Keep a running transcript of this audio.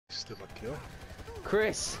Still a kill.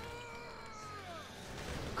 Chris!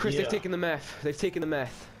 Chris, Yeah. they've taken the meth. They've taken the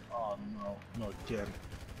meth. Oh no, not again.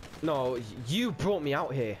 No, you brought me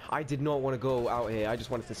out here. I did not want to go out here. I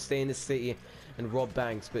just wanted to stay in the city and rob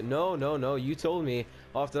banks. But no, no, no. You told me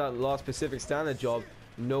after that last Pacific Standard job,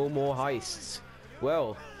 no more heists.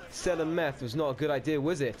 Well, selling meth was not a good idea,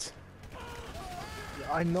 was it?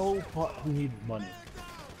 I know, but we need money.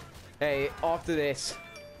 Hey, after this,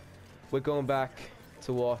 we're going back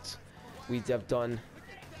to what we have done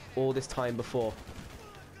all this time before.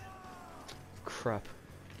 Crap.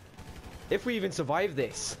 If we even survive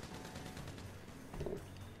this.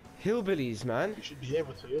 Hillbillies, man. You should be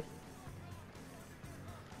able to.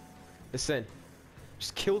 Listen.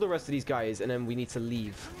 Just kill the rest of these guys and then we need to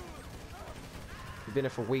leave. We've been here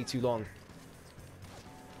for way too long.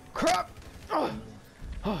 Crap! Oh.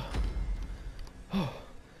 Oh. Oh.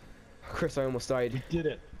 Chris, I almost died. You did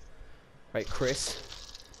it. Right, Chris.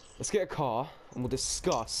 Let's get a car and we'll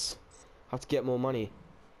discuss how to get more money.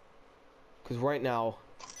 Because right now,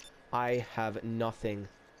 I have nothing.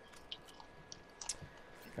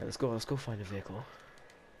 Alright, let's go find a vehicle.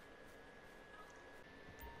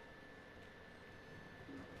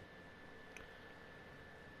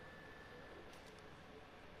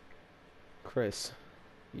 Chris,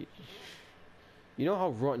 you know how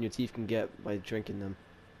rotten your teeth can get by drinking them?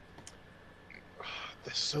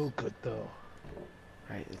 They're so good though.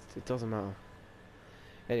 Right, it doesn't matter.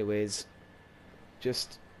 Anyways,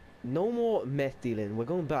 just no more meth dealing. We're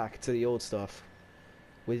going back to the old stuff.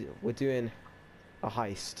 We're doing a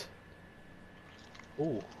heist.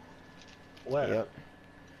 Ooh. Where? Yep.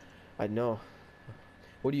 I know.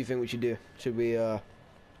 What do you think we should do? Should we rob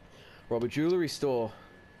a jewelry store?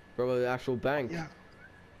 Rob an actual bank? Yeah.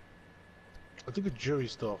 I think a jewelry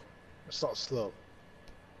store. Let's start slow.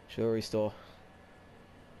 Jewelry store.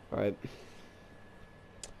 Alright.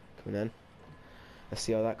 Coming in. Let's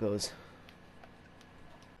see how that goes.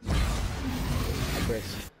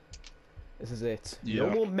 Chris, this is it. Yeah. No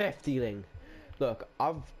more meth dealing. Look,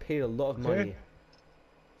 I've paid a lot of money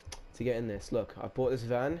to get in this. Look, I bought this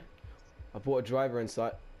van. I bought a driver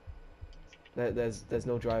inside. There's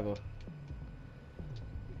no driver.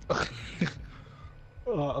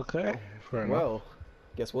 Okay. Fair enough. Well,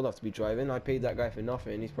 guess we'll have to be driving. I paid that guy for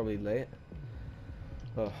nothing. He's probably late.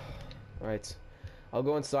 Oh, right. I'll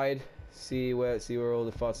go inside. See where all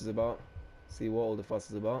the fuss is about. See what all the fuss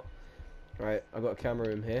is about. Right, I've got a camera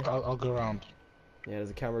room here. I'll go around. Yeah, there's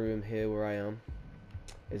a camera room here where I am.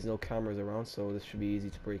 There's no cameras around, so this should be easy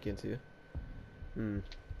to break into. There's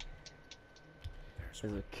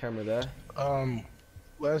a camera there.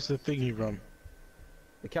 Where's the thingy room?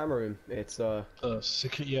 The camera room. It's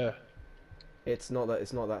Yeah. It's not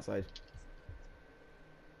that side.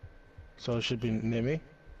 So it should be near me.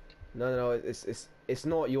 No, it's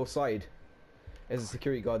not your side. There's a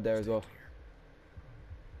security guard there as well.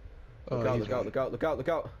 Look out, look out, look out, look out, look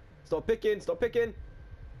out. Stop picking, stop picking.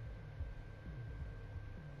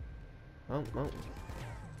 Oh, oh.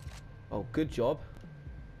 Oh, good job.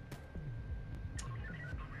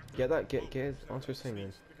 Get his answer his thing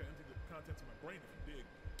in.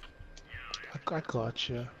 I got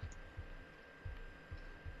you.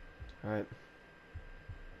 Alright.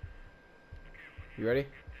 You ready?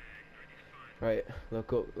 Right,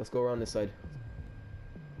 let's go around this side.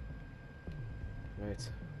 Right.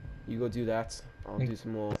 You go do that. I'll do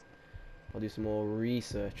some more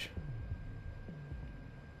research.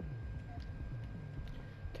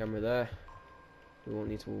 Camera there. We won't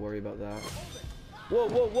need to worry about that. Whoa,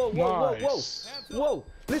 whoa, whoa, whoa, Nice. whoa, whoa! Whoa!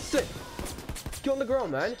 Listen! Get on the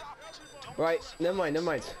ground, man! Right, never mind, never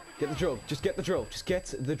mind. Get the drill. Just get the drill. Just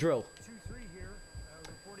get the drill.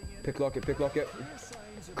 Picklock it, picklock it.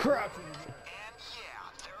 Crap!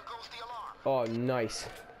 Oh, nice.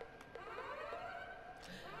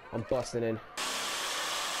 I'm busting in.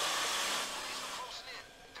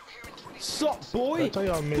 Sup, boy?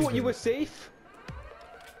 Thought you were safe?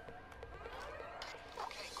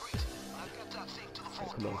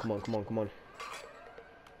 Oh, come on, come on, come on, come on.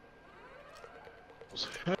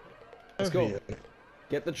 Let's go.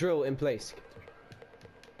 Get the drill in place.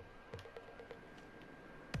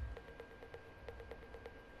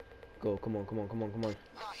 Go, come on, come on, come on, come on.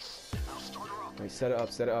 Right, set it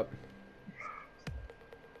up, set it up.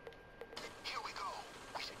 Here we go.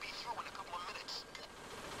 We should be through in a couple of minutes.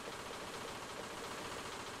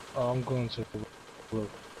 Oh, I'm going to the roof.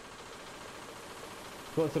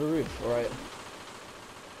 Going to the roof, alright.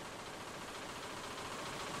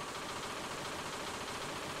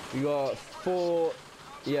 We got 4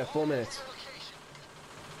 minutes.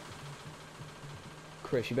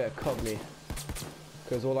 Chris, you better cover me.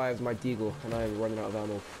 Because all I have is my deagle, and I am running out of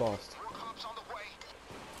ammo fast. More cops on the way.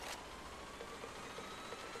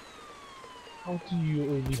 How do you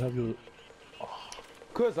only have your...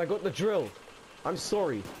 Because I got the drill. I'm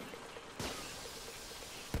sorry.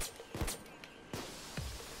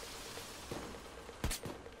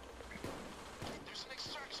 There's an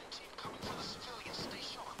extraction team coming for the civilians. Stay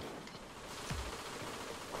sharp.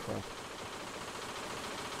 Crap.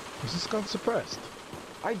 Is this gun suppressed?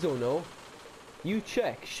 I don't know. You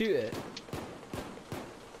check. Shoot it.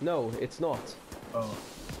 No, it's not. Oh.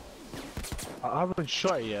 I haven't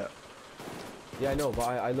shot it yet. Yeah, I know, but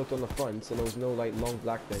I looked on the front, and there was no, like, long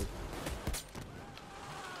black thing.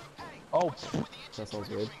 Oh, That sounds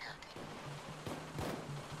weird.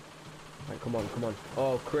 Right, come on, come on.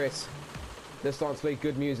 Oh, Chris. They're starting to play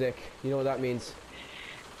good music. You know what that means?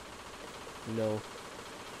 No.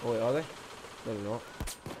 Oh, wait, are they? No, they're not.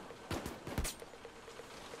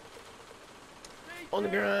 On the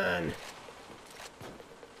ground!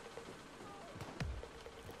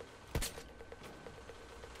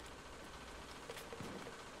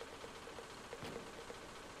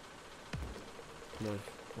 Come on.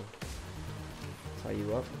 Come on. Tie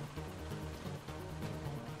you up.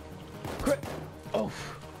 Chris! Oh!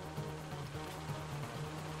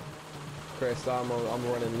 Chris, I'm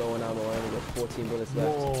running low on ammo. I only got 14 bullets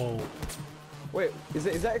left. whoa. Wait,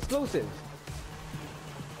 is that explosive?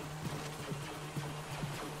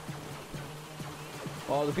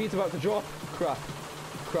 Oh, the beat's about to drop. Crap.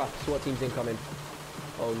 Crap. SWAT team's incoming.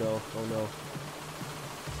 Oh no. Oh no.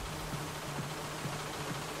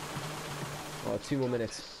 Oh, 2 more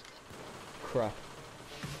minutes. Crap.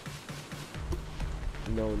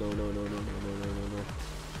 No, no, no, no, no, no, no, no, no, no.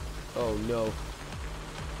 Oh no.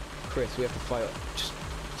 Chris, we have to fight. Just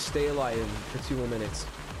stay alive for 2 more minutes.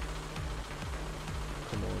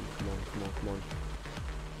 Come on, come on, come on, come on.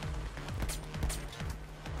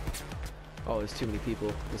 Oh, there's too many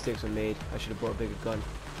people. Mistakes were made. I should have brought a bigger gun.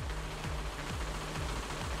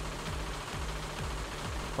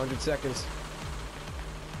 100 seconds.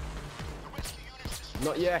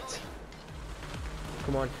 Not yet.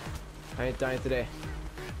 Come on. I ain't dying today.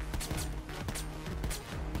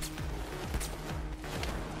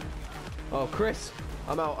 Oh, Chris.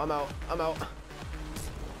 I'm out. I'm out. I'm out.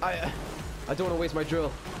 I don't want to waste my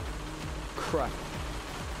drill. Crap.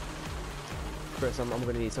 Chris, I'm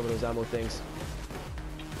gonna need some of those ammo things.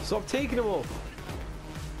 Stop taking them all.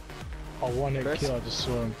 I want to Chris? kill, I just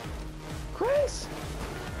saw him. Chris!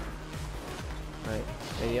 Alright,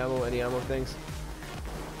 any ammo things?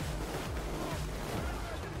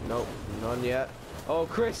 Nope, none yet. Oh,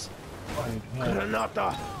 Chris!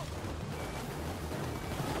 Granata!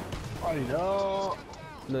 I know.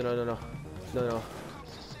 No, no, no, no. No, no.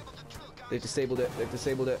 They've disabled it. They've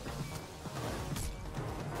disabled it.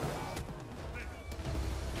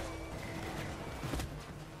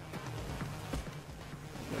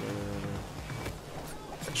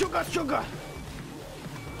 Sugar, sugar!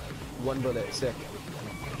 1 bullet, sick.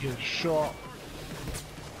 Get shot.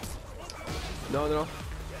 No, no, no.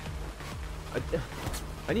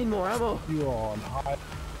 I need more ammo. You are on high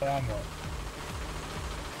ammo.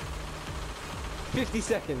 50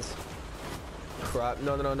 seconds. Crap.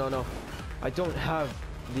 No, no, no, no, no. I don't have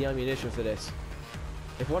the ammunition for this.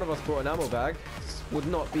 If one of us brought an ammo bag, this would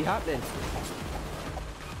not be happening.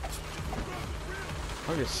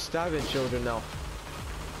 I'm just stabbing children now.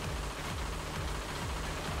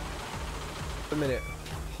 A minute.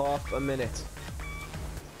 Half a minute.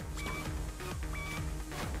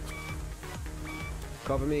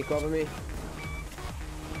 Cover me, cover me.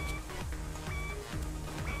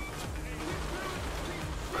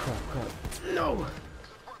 Crap, crap. No!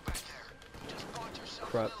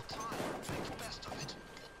 Crap.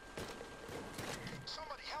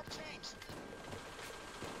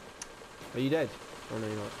 Are you dead? Oh no,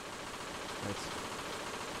 you're not.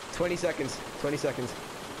 Nice. 20 seconds. 20 seconds.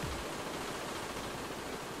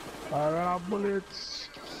 I ran out of bullets.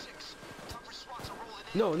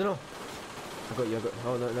 No, no, no. I got you, I got.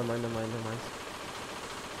 Oh no, never mind, never mind, never mind.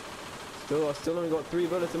 I still only got 3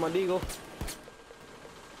 bullets in my deagle.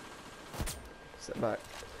 Step back.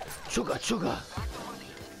 Sugar, sugar.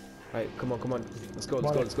 Right, come on, come on. Let's go,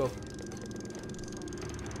 let's go, let's go.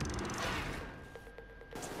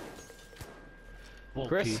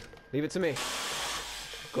 Chris, leave it to me.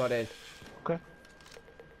 Got in. Okay.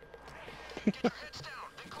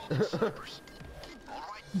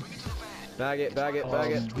 Bag it, bag it,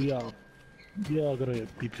 bag it. We are gonna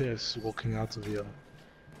be pissed walking out of here.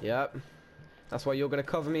 Yep. That's why you're gonna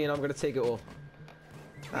cover me and I'm gonna take it all.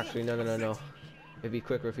 Actually, no, no, no, no. It'd be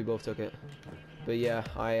quicker if we both took it. But yeah,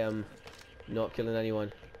 I am not killing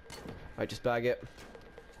anyone. Alright, just bag it.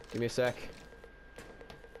 Give me a sec.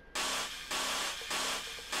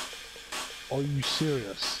 Are you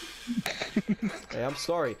serious? Hey, I'm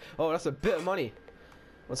sorry. Oh, that's a bit of money.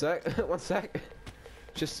 One sec. One sec.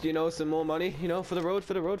 Just, you know, some more money, you know, for the road,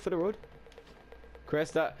 for the road, for the road.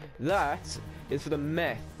 Chris, that is for the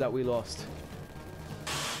meth that we lost.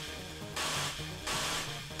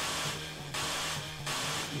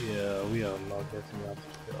 Yeah, we are not getting that.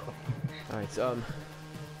 Alright,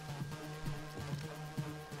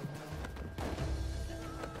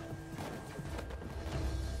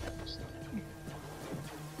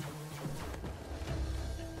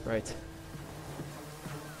 Right.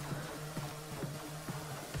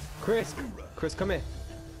 Chris! Chris, come here.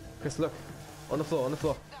 Chris, look. On the floor, on the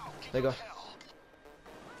floor. There you go.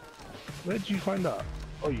 Where did you find that?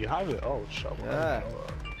 Oh, you have it? Oh, shut up. Yeah.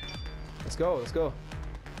 Let's go, let's go.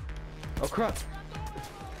 Oh, crap.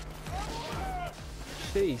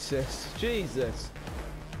 Jesus, Jesus.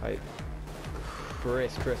 Right.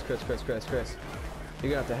 Chris. You're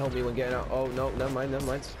gonna have to help me when getting out. Oh, no, never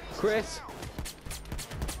mind. Chris!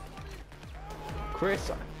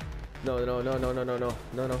 No.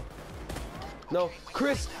 No,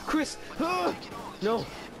 Chris! Ah! No!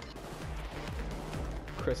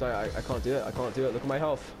 Chris, I can't do it. Look at my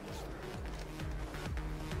health.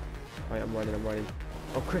 Alright, I'm running.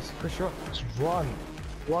 Oh, Chris, you're up. Just run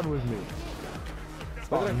with me.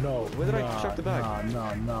 Where did I chuck the bag?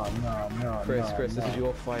 No. Chris, this is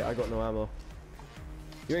your fight. I got no ammo.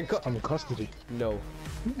 You're in I'm in custody. No.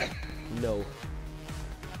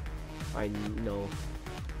 I know.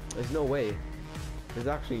 There's no way. There's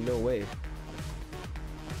actually no way.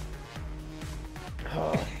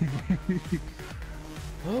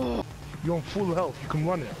 You're on full health. You can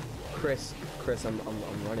run it. Chris, I'm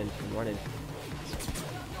running.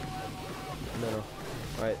 No.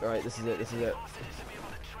 Alright, this is it.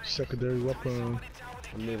 Secondary weapon.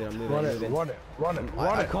 I'm moving. Run it.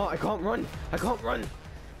 I can't run.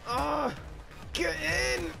 Ah! Get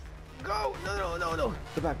in! Go! No.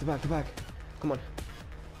 The back. Come on.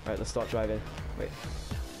 Alright, let's start driving. Wait.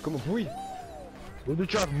 Come on, boy. Move the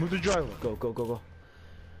driver. Go.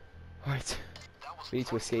 Alright. We need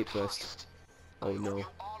to escape first. Oh no.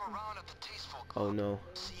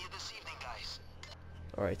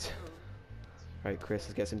 Alright. Alright, Chris,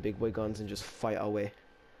 let's get some big boy guns and just fight our way.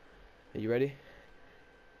 Are you ready?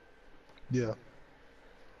 Yeah.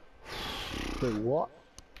 Wait, what?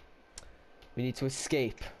 We need to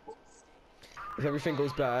escape. If everything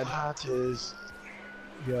goes bad... That is...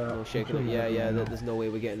 Yeah. Oh, shaking it. Yeah, there's no way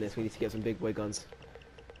we're getting this. We need to get some big boy guns.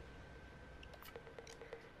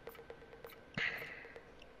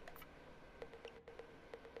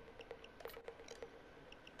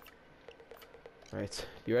 Alright,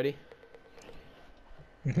 you ready?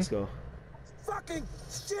 Let's go. Fucking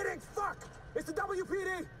shitting fuck! It's the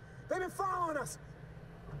WPD! They've been following us!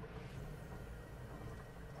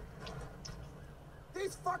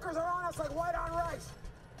 These fuckers are on us like white on rice!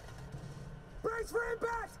 Brace for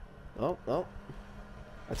impact! Oh.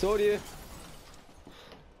 I told you.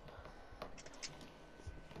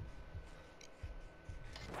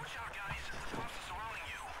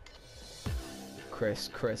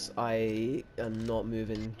 Chris, I am not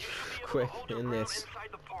moving quick in this.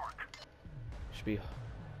 Should be.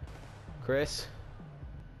 Chris.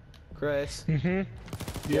 Yeah.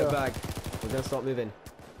 Get back. We're gonna start moving.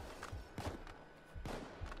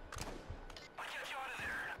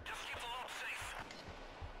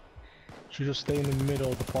 Should just stay in the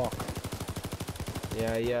middle of the park.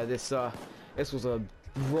 Yeah. This was a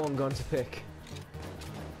wrong gun to pick.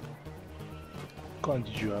 What gun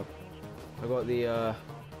did you have? I got the I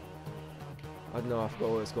don't know. I forgot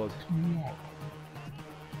what it's called.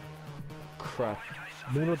 Crap.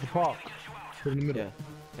 Middle of the park. Put in the middle. Yeah.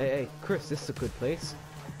 Hey, Chris, this is a good place.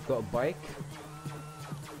 Got a bike.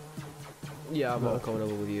 Yeah, I'm not coming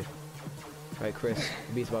over with you. Right, Chris,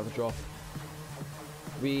 the beat's about to drop.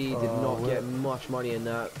 We did not get much money in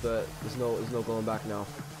that, but there's no going back now.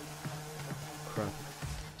 Crap.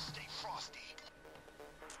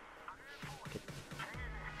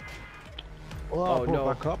 Oh no.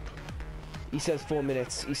 Back up. He says 4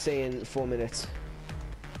 minutes. He's saying 4 minutes.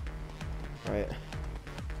 Right.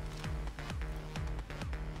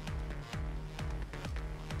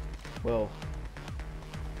 Well.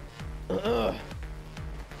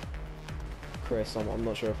 Chris, I'm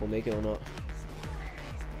not sure if we'll make it or not.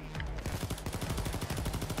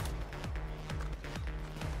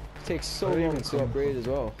 It takes so long to upgrade as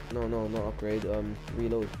well. No, not upgrade.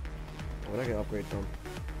 Reload. Where'd I get upgrade from?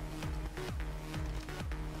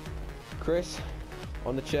 Chris,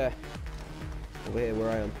 on the chair. Over here, where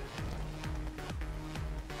I am.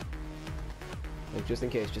 Like, just in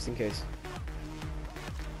case, just in case.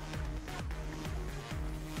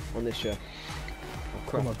 On this ship. Oh,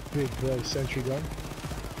 crap. From a big sentry gun.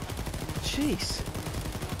 Jeez.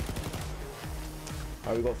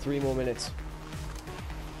 Alright, we got 3 more minutes.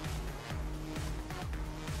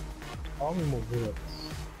 How many more bullets?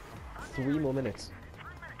 3 more minutes.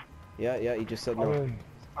 Yeah, you just said I no. mean,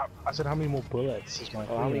 I said how many more bullets is my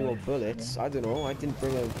Oh, how many thing. more bullets? I don't know. I didn't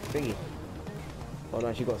bring a thingy. Oh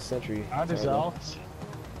no, she got a sentry. And it's out.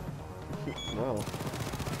 Wow.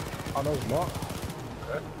 Oh no, it's not.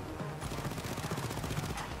 Okay.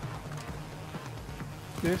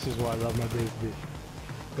 This is why I love my big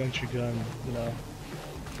sentry gun, you know.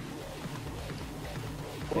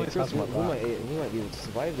 Hey, Always Chris, has my we back. might be able to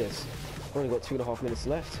survive this. We've only got 2.5 minutes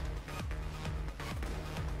left.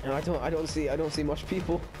 And I don't see much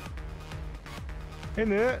people.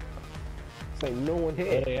 In it. It's like no one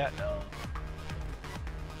here. Yeah, no.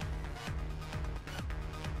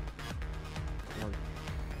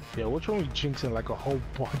 Yeah, which one we jinxing like a whole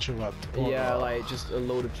bunch of them? Yeah, like just a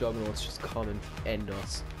load of juggernauts just come and end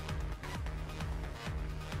us.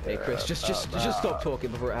 Hey Chris, just stop talking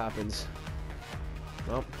before it happens.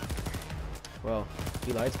 Oh. Well,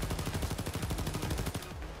 he lied.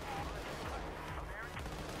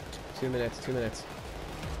 2 minutes, 2 minutes.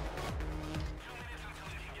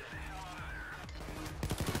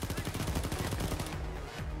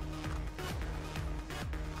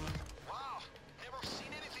 Wow, never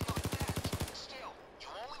seen anything like that. Still, you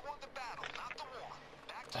only won the battle, not the war.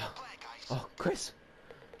 Back to the plan, guys. Oh, Chris!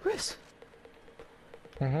 Chris!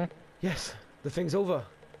 Mm-hmm. Yes, the thing's over.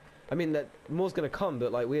 I mean, that more's gonna come,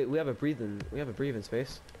 but like we have a breathing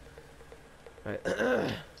space. Right.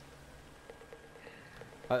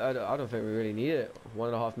 I don't think we really need it.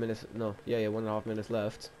 1.5 minutes. No, yeah, 1.5 minutes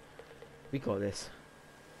left. We got this.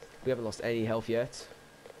 We haven't lost any health yet.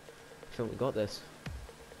 I think we got this.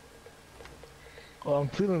 Oh, I'm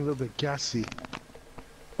feeling a little bit gassy.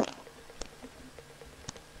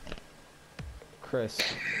 Chris,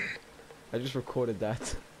 I just recorded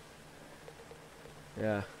that.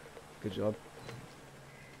 Yeah, good job.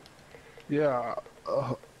 Yeah.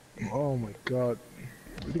 Oh my god.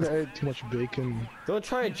 I think I ate too much bacon. Don't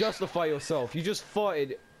try and justify yourself. You just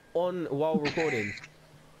farted on while recording.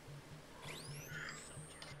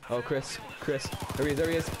 Oh, Chris, there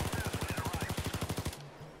he is.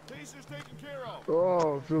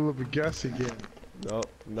 Oh, I feel a little bit gassy again.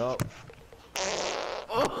 No.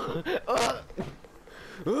 Oh.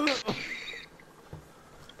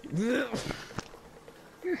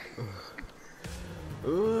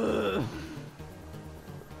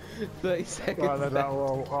 30 seconds.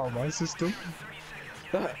 Wow, oh, my system.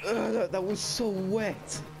 That was so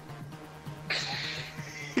wet.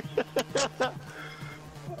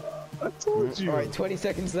 I told you. Alright, 20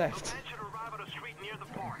 seconds left.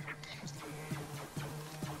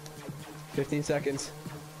 15 seconds.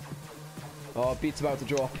 Oh, beat's about to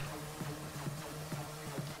drop.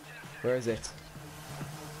 Where is it?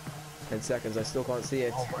 10 seconds, I still can't see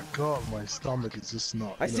it. Oh my god, my stomach is just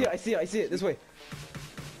not. I see it, this way.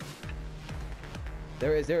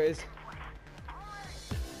 There it is.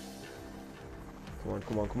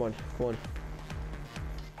 Come on.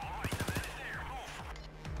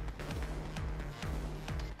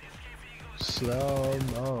 Slow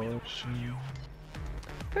motion.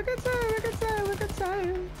 Look at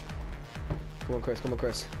time. Come on, Chris.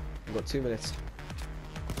 We've got 2 minutes.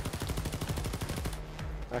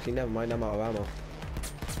 Actually, never mind, I'm out of ammo.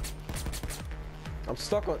 I'm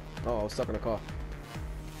stuck on... Oh, I was stuck in a car.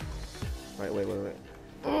 Right, wait.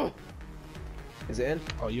 Oh! Is it in?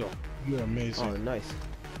 Oh, yo, you're amazing. Oh, nice.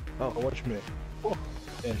 Oh, watch me. Oh,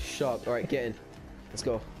 yeah. Sharp. Alright, get in. Let's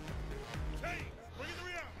go.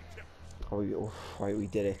 Oh, right, we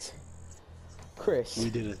did it. Chris, We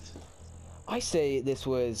did it. I say this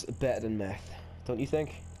was better than Meth. Don't you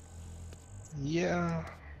think? Yeah,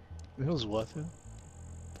 it was worth it.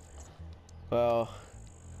 Well,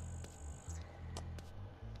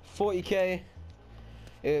 40k.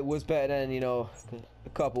 It was better than, you know, a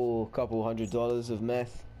couple $100 of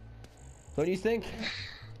meth. Don't you think?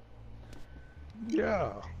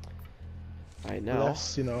 Yeah. Right now.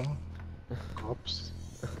 Less, you know, cops.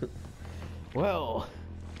 Well,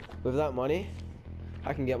 with that money,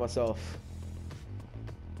 I can get myself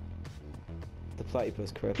the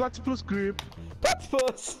platypus crib. Platypus grip.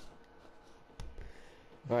 Platypus!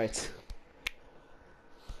 Right.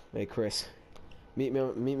 Hey Chris, meet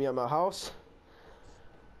me at my house,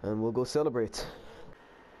 and we'll go celebrate.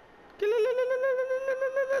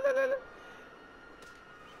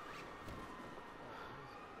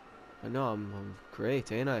 I know I'm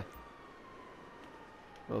great, ain't I?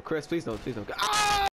 Oh, Chris, please don't, please don't. Ah!